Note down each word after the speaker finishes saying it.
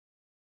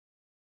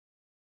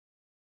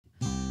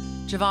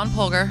Javon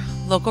Polgar,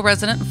 local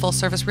resident and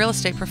full-service real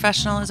estate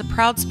professional, is a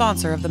proud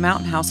sponsor of the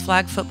Mountain House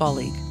Flag Football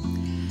League.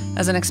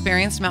 As an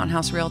experienced Mountain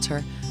House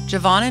realtor,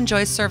 Javon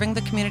enjoys serving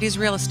the community's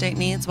real estate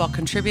needs while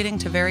contributing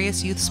to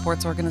various youth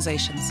sports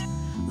organizations.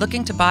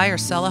 Looking to buy or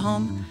sell a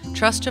home?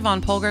 Trust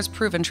Javon Polgar's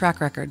proven track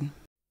record.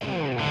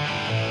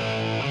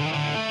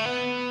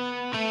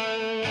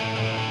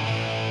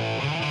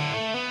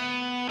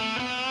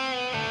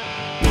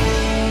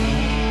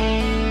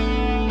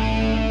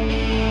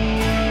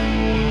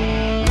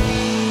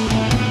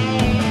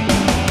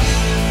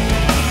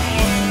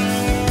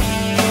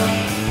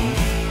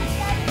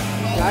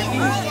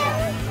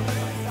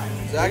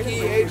 Zachy,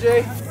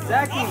 AJ.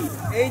 Zachy,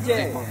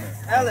 AJ,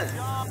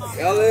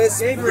 Ellis,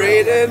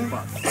 Braden,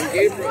 and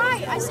Gabriel.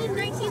 Right, I said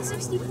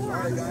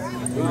 1964.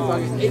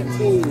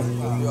 18.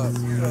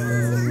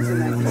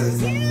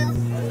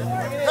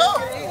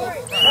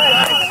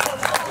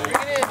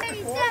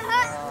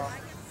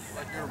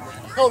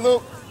 Go,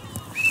 Luke.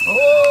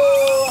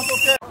 Oh, that's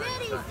okay.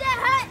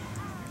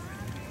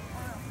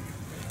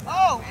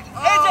 Oh,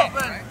 AJ.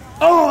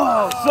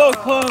 Oh, so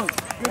close.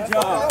 Good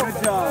job, good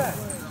job.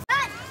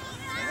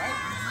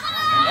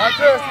 Watch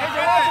it.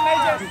 Watch him,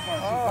 AJ.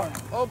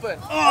 Open.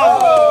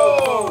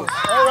 Oh!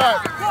 All right.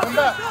 Come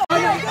back.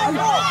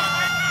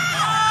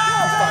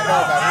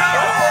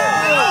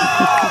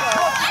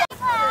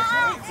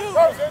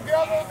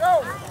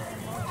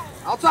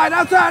 Outside,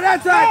 outside,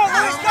 outside.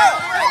 Let's go.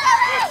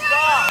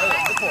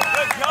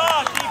 Good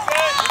job,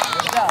 defense.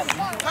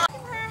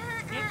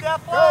 Keep that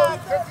flag.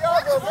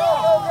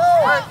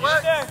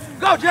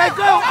 Go, Jay,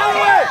 go. All the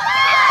way.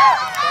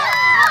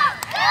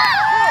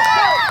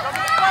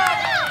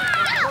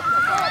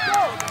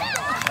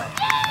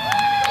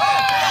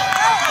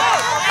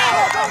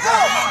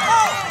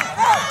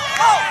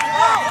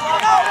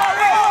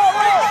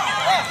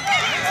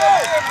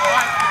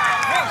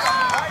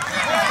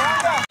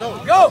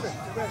 Go!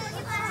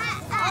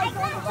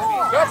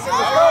 Jackson,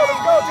 let's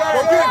go, Jackson! Go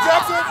get it,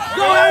 Jackson!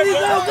 Go, Eddie, go!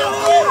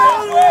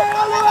 All the way!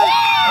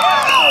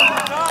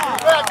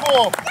 Back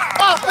ball!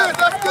 Offense,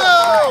 let's go!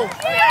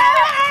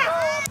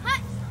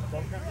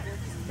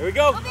 Here we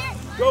go.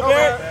 Go,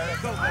 Barrett.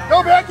 Go,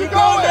 Barrett, keep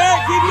going!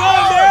 Keep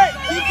going, Barrett.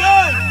 Keep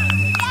going.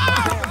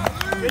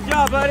 Good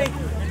job, buddy.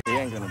 He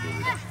ain't gonna do it.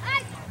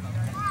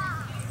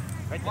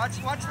 Right watch.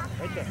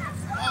 Right there.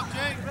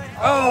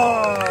 Oh!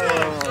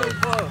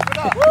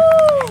 Woo!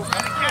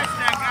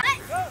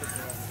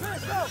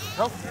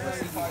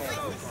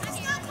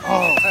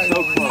 Oh, so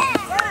close.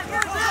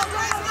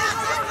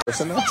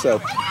 So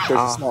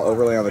there's a small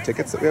overlay on the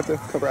tickets that we have to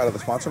cover out of the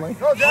sponsor money.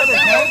 Go, Jackson!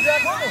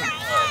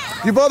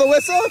 You blow the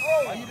whistle?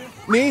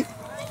 Me?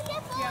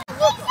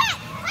 All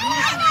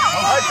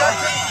right,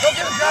 Jackson. Go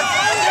get him, Jackson.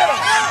 Go get him.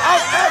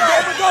 Out,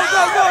 David. Go.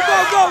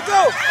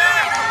 Go.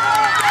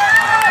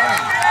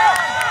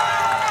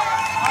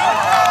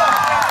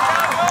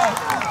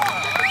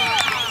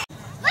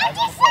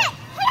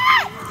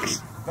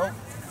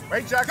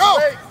 Wait, Jackson. Go.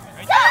 Wait.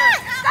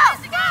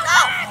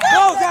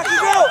 Go, Jackie,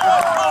 go.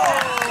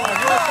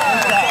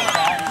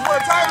 You want a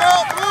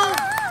timeout, Blue?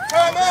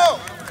 Timeout.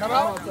 Come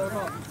out.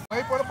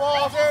 Wait for the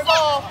ball. Hands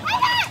off.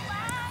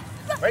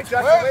 Wait,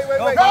 Jackson.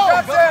 Wait. Go,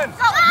 Jackson.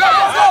 Go.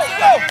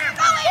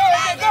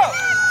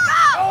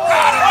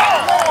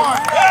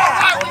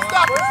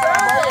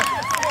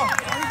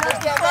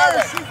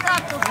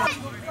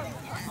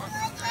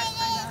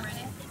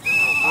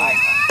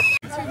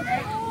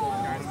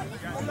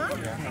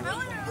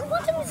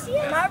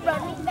 Am I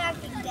running back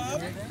again?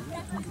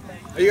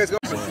 Are you guys going?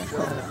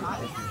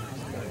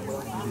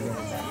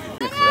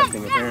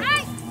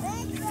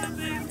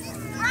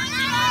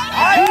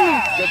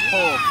 Good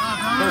pull.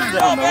 First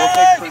down, though. We'll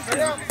take first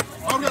down.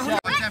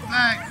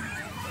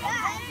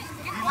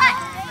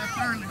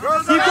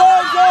 Keep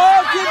going, go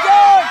ahead, keep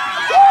going!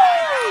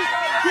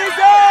 Keep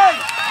going!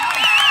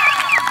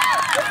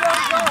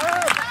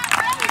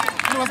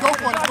 Let's go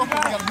for it. We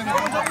got a minute.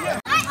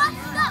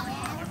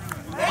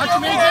 Watch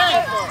me, Jay.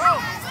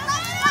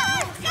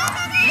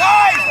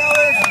 Nice,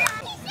 Ellis!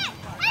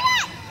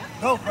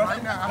 Go,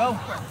 right now. Go.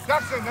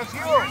 Jackson, that's you.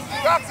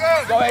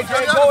 Jackson! Go, AJ.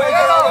 Go. Go.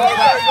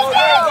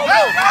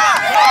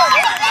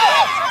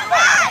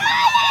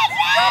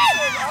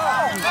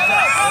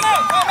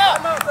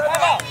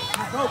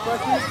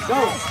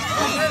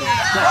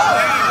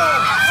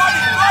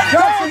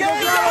 Jackson,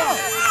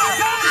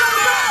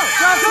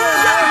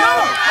 go.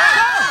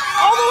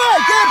 All the way,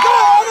 get go,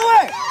 all the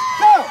way.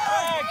 Go.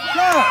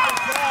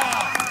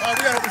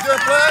 Is there a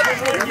flag?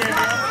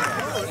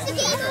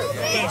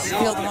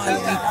 Field 1,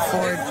 week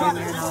 4,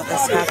 Junior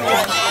Novice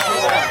halftime.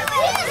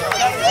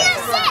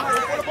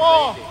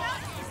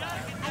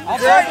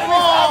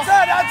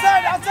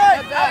 Outside!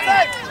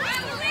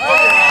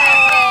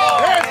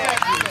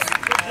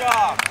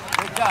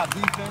 Good job,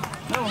 defense.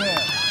 No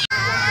hands.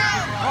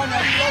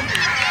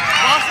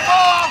 Watch the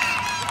ball!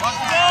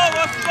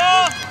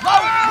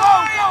 Go!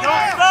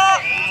 Don't stop!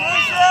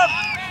 Finish him!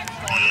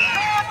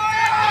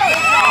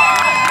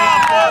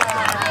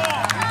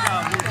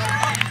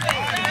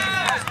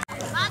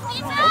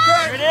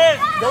 Okay. Here it is.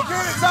 Go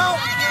get it, Tom.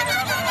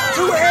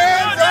 Two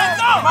hands.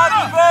 on,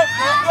 defense.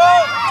 There you go.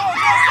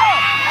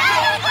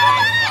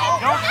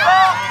 Don't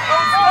stop.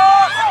 Don't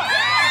stop. Don't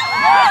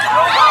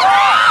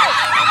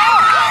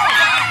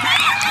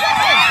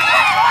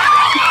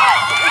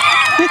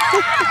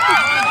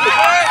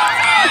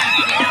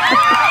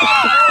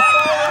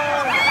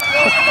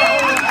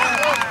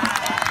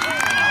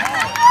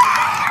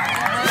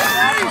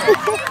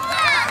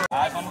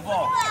eyes on the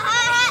ball.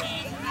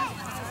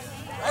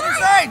 Other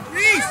side,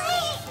 Reese.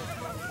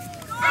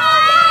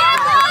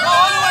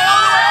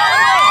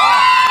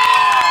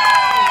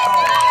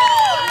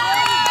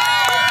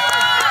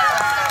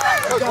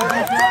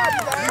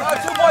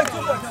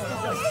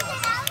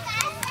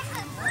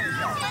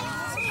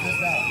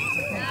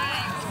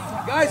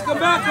 Guys, come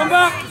back, come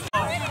back.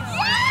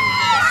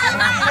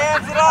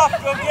 Hands it off.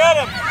 Go get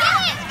him.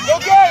 Go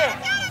get him.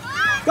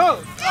 Go,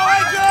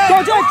 AJ. Go,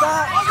 Jake.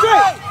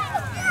 Straight.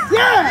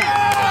 Yeah.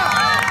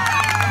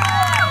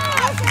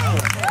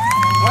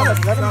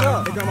 Let him go.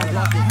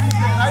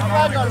 Nice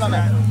flag on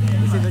that.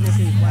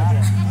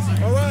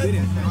 All right.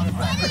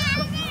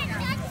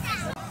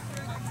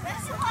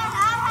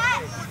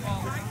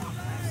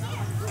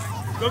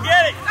 Go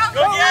get it.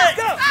 Go get it.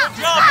 Good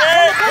job,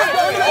 man.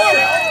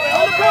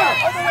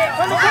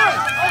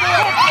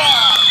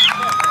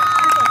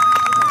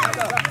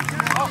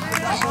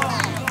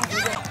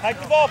 Hike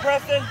the ball,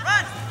 Preston.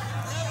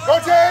 Go,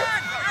 Jay.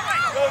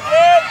 Go,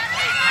 Jay.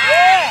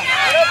 Yeah.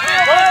 Get up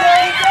here, Go,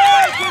 Jay.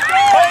 Keep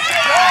going.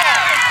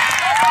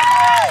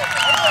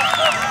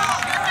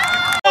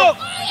 Go,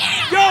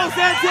 go,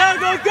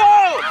 Santiago, go.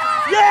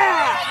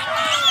 Yeah.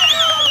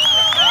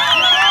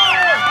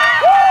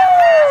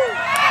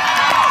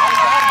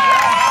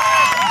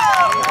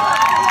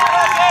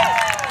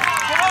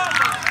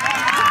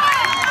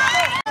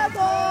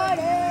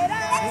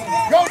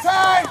 Go,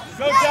 Ty.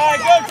 Go, Ty,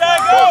 go, Ty,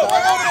 go! Go,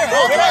 over there. Go,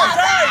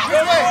 Ty. Go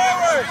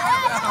forward!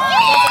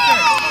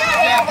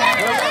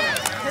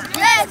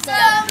 Let's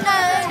go,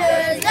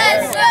 Niners!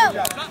 Let's go!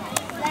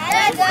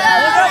 Let's go,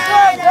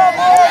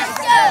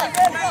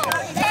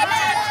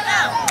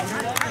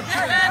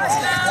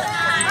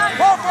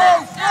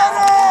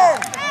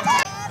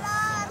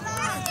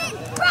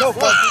 Go,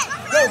 Preston.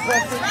 Go,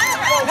 Preston.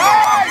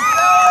 Nice!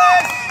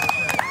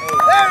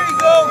 There you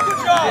go! Good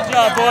job! Good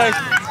job, boys!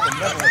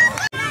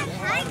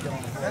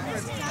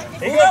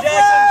 Here you go,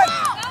 Jackson!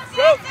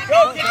 Go, go,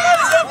 keep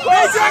running, don't quit!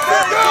 Go,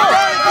 Jackson, go!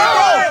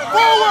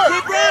 Forward!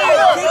 Keep running,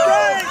 keep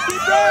running,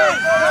 keep running!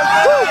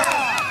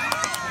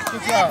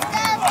 Good job.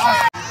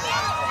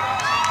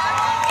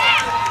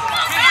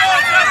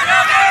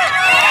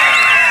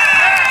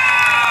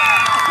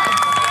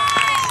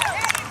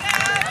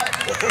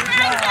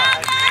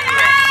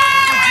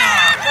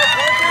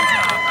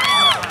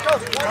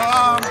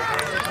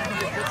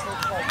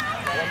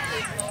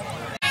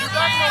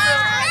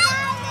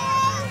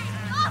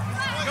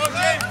 Go,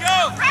 James, go!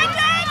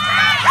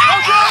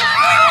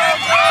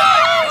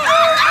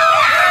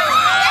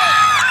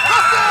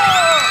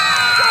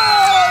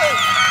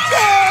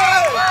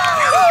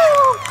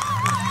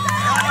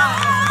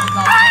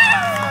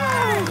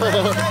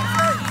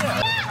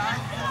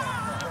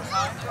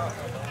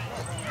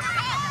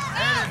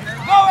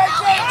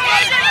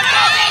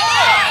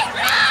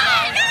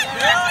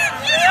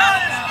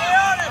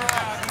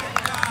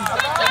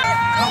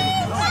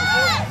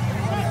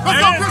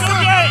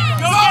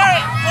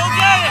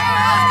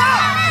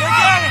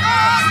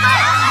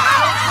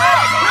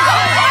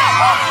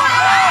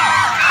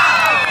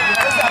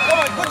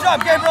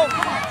 Gabriel.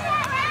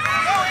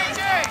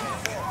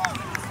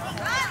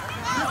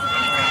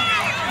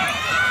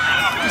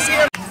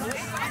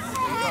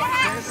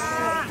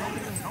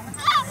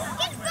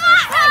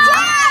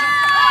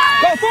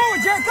 Go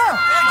forward, Jake, go!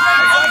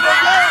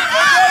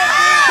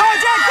 Go,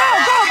 Jake, go,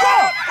 go, go!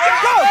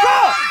 Go, go!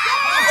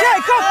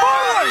 Jake, go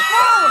forward,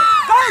 forward!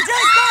 Go,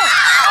 Jake, go!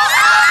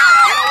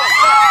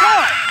 Go!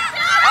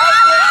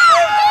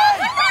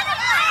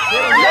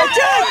 Go,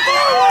 Jake,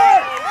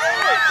 forward!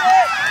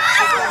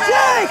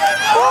 Jake,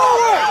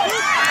 forward!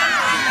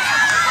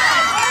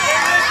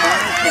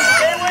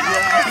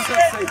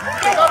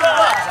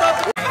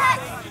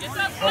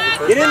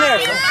 Get in there!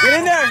 Get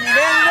in there! You're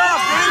standing up!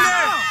 Get in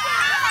there!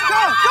 Go,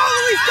 go,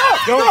 Luis, go!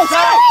 Go, Go,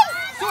 stop!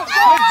 Good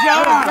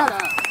job!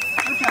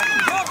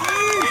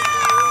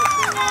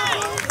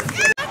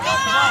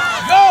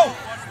 Go!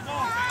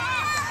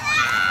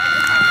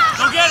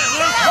 Go get it,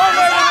 Luke! Go,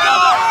 Luke!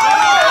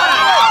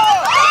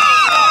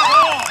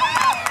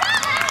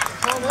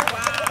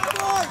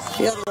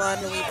 Field 1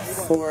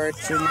 for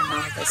Junior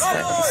Novice, 5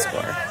 on the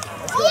score.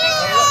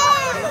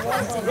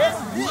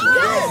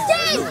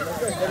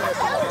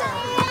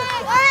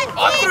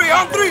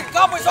 On three,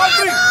 Cowboys on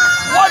three.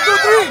 1, 2,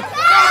 3.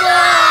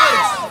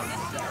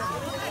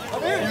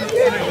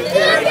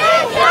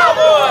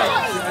 Cowboys!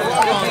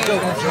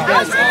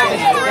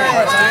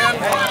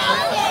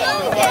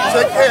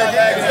 Take care,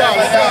 guys.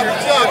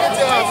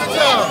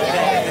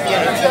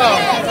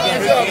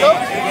 Good job,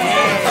 coach.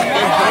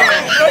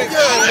 Very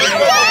good.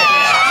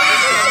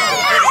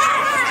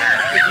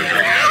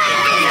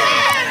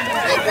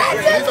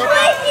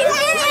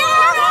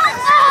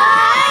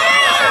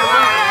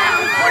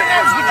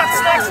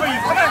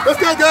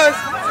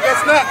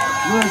 snap.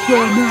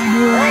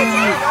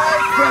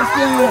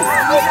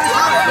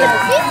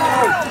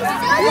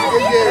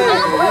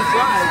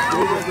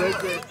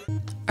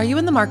 Are you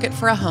in the market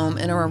for a home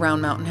in or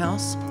around Mountain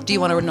House? Do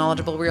you want a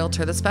knowledgeable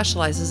realtor that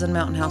specializes in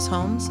Mountain House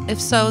homes? If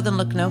so, then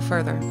look no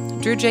further.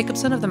 Drew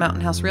Jacobson of the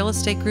Mountain House Real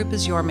Estate Group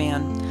is your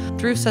man.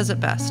 Drew says it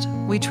best.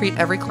 We treat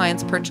every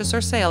client's purchase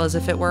or sale as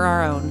if it were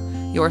our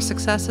own. Your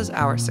success is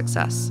our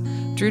success.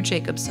 Drew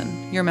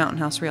Jacobson, your Mountain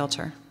House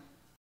Realtor.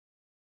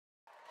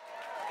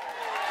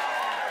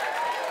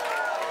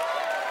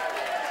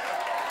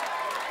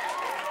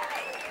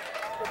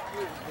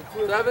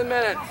 Seven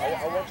minutes.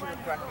 I want you to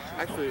practice.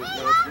 Actually, no,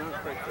 it's not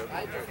practice.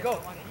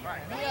 Go.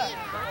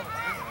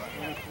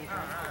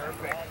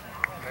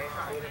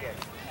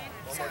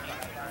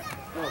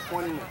 No,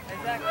 20 minutes.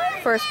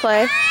 First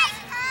play.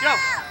 Go.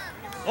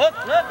 Look.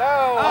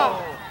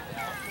 Oh.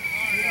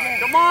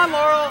 Come on,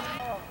 Laurel.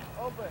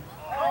 Open.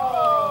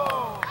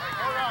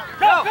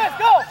 Go, Chris,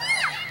 go.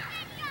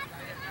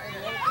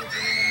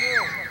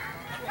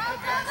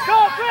 Go,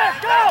 Chris,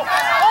 go.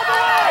 All the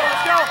way.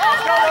 Let's go.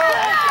 Let's go, Laurel.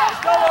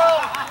 Let's go,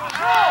 Laurel.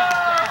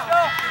 Let's go.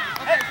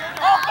 Hey,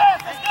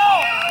 offense, let's go.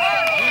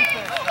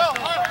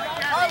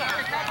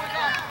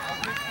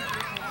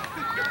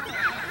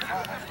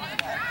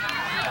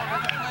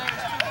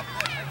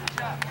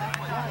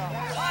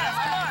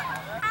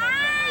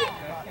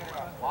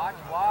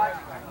 Watch.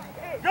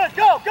 Good,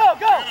 go.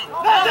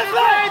 Not this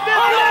way. This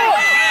way.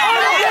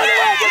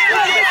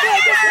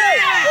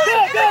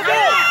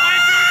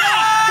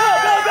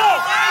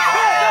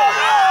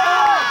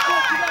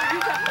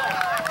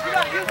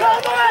 Go.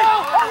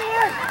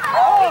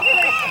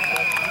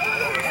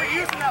 We're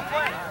using that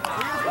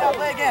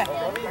play again.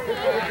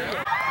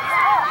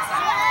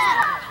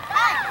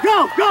 Go!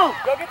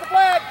 Go get the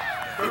flag.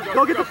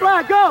 Go get the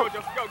flag, go! Go.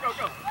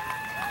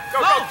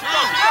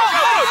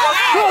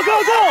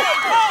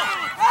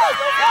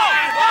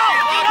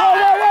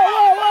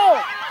 Whoa!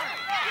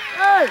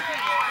 Hey!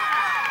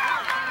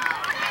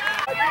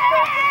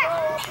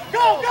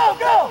 Go!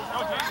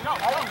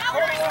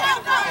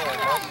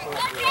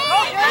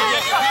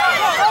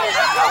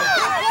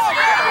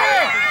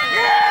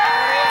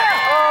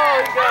 Oh,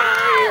 he got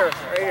it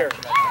right here.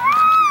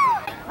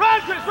 Run,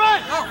 Chris, run!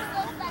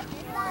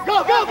 Go!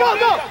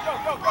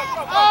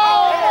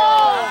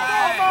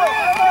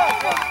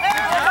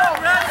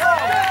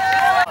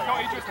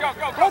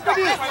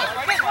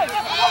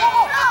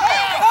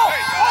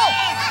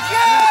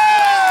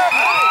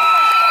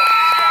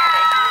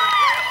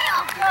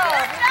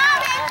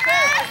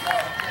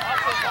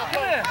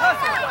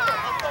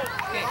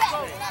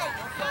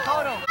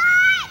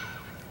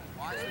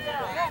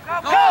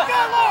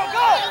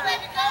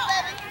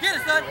 Get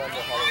it, son!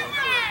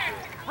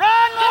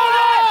 Run,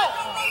 Laurel!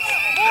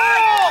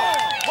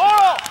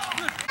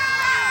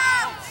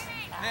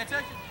 Pay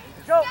attention.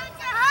 Go!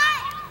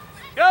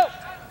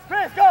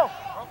 Chris, go!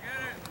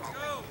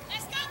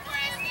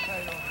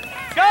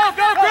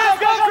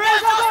 Go,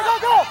 Chris!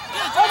 Go!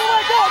 All the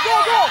way, go!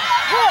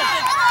 Run!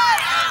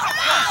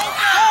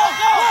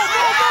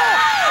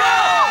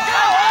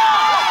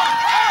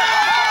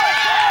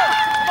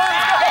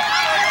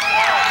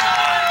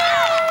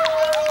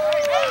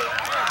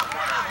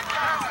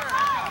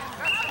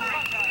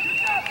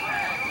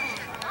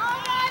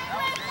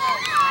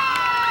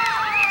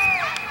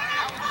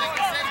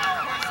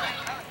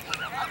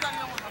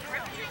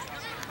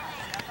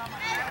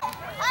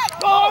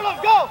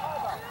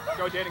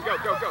 Go, Jaden, go.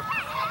 Go, Jaden!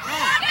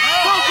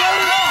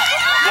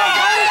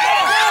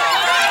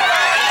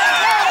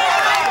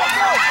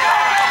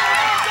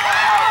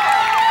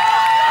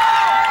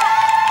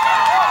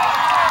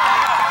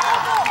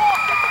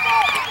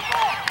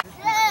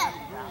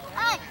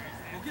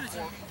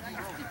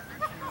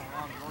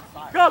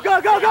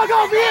 Go!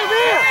 Be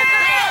here!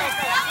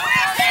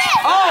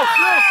 Oh,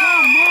 Chris,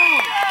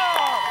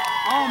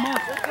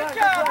 almost.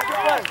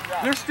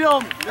 They're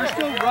still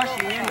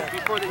rushing in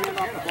before they hand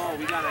off the ball.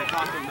 We gotta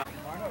talk to them.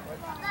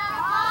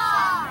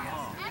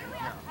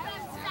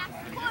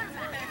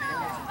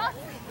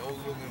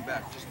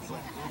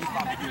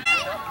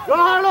 Go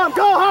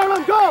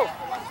Harlem! Go!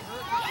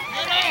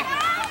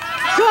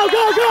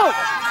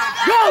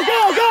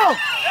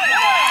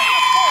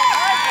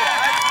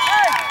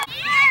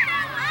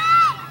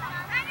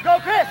 Go,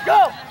 Chris,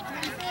 go!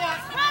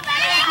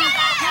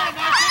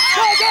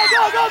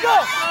 Go!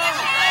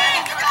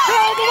 Go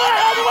all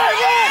the way,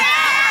 run!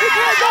 You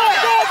can't go!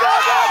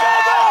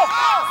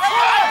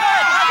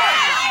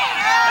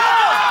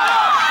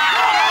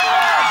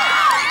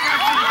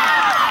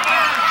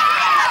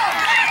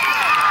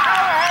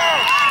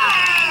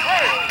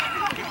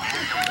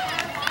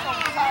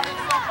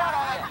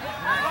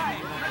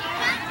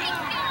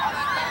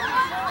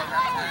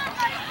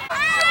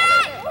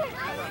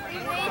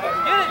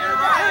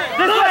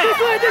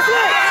 This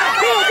way! Run!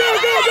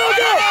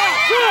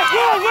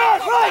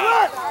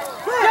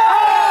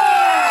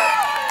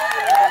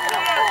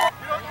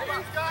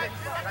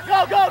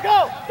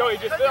 Go, you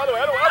just other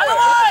way. This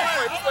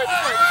way.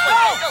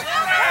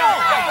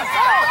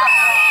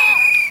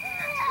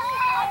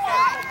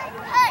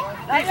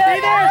 Stay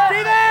there!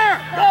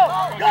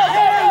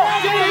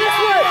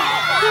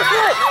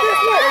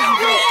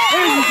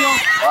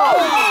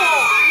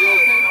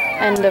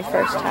 End of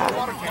first half.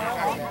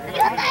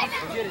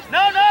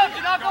 No, no,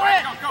 do not go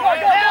in. Now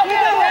get him,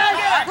 now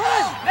get him.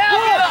 Now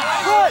get him.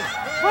 Run,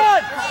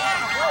 run,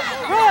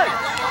 run, run.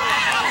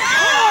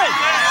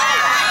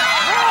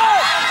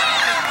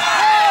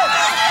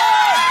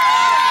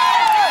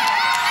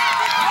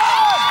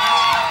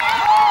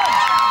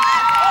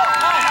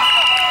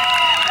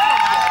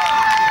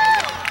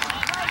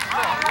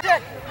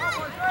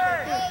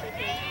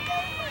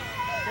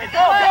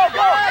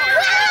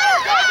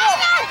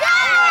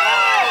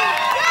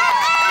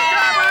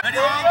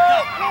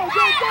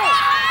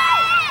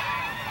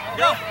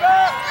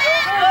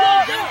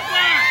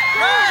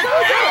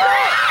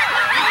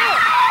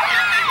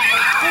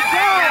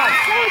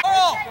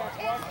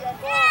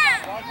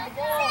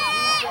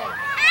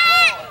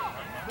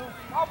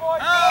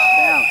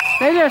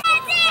 Stay there.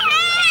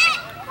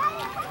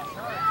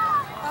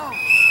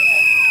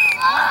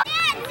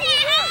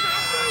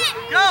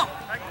 Go!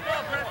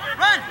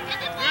 Run!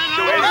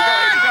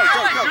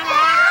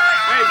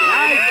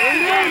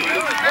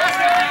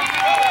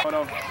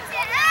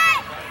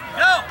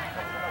 Go!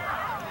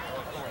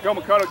 Go,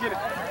 Makoto, get it.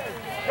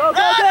 Go, go,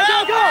 go, go,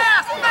 go!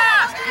 Fast,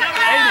 fast!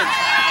 Aiden.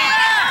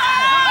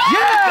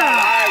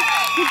 Yeah!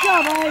 Good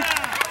job, Mike.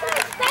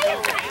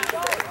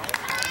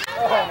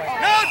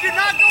 No, do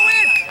not go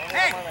in!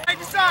 Hey, side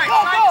to side,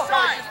 side to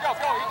side! Just go,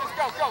 you just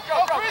go, go, go,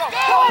 go, go!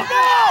 Go,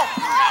 go!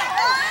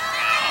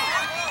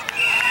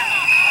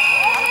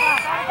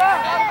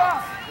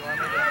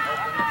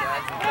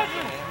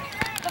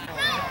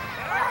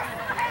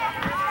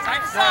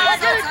 Side to side,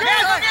 go, get it,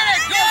 go, get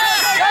it!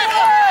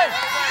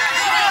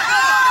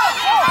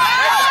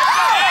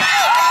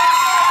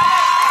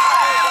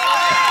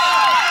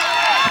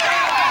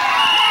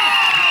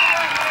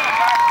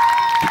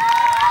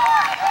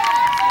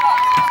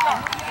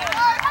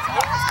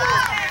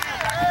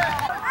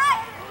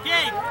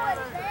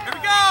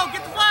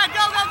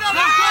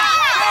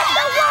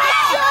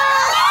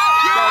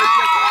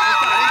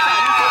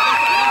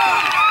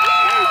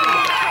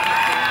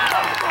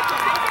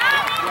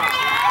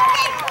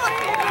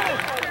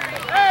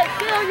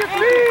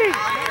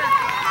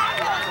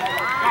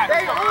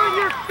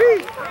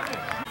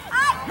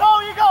 Go,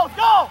 go, go,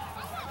 go!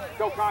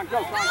 Go, Con, go,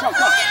 Con, go, go,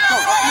 go.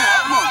 Come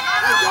on,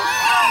 there you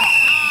go.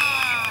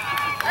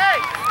 Hey,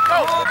 go.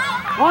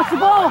 Watch the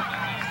ball.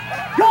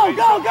 Go,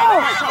 go, go.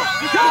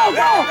 Go,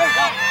 go.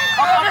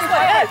 This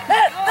way, hit,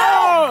 hit.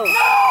 No,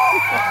 no.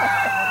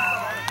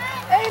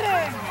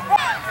 Aiden.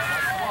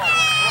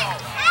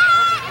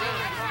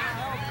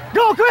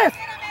 Go, Chris.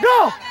 Go.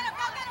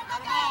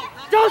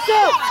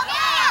 Joseph.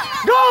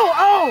 Go.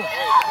 Oh,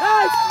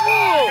 nice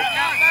move.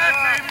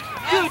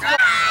 Good job.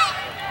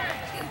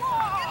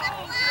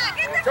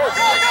 Go, go,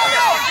 go,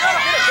 go!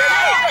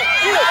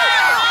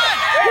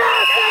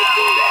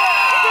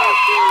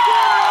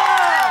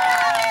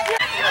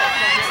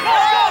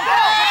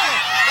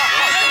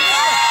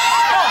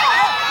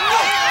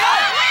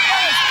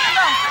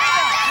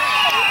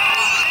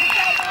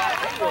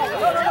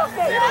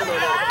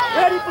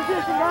 Ready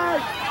position,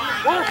 guys.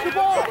 Watch the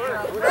ball.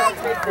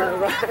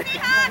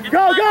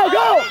 Go, go,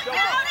 go!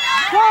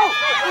 Go!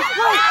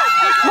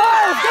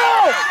 Miles, go!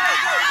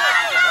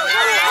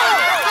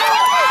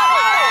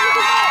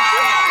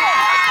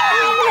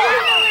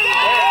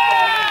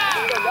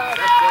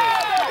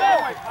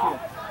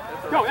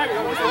 Go, there you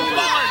go.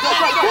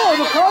 Go,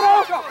 Makoto!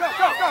 Go, go,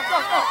 go, go, go,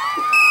 go!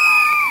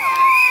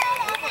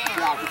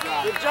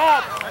 Good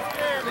job.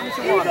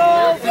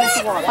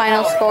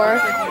 Final score.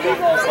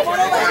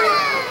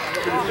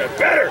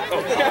 Better!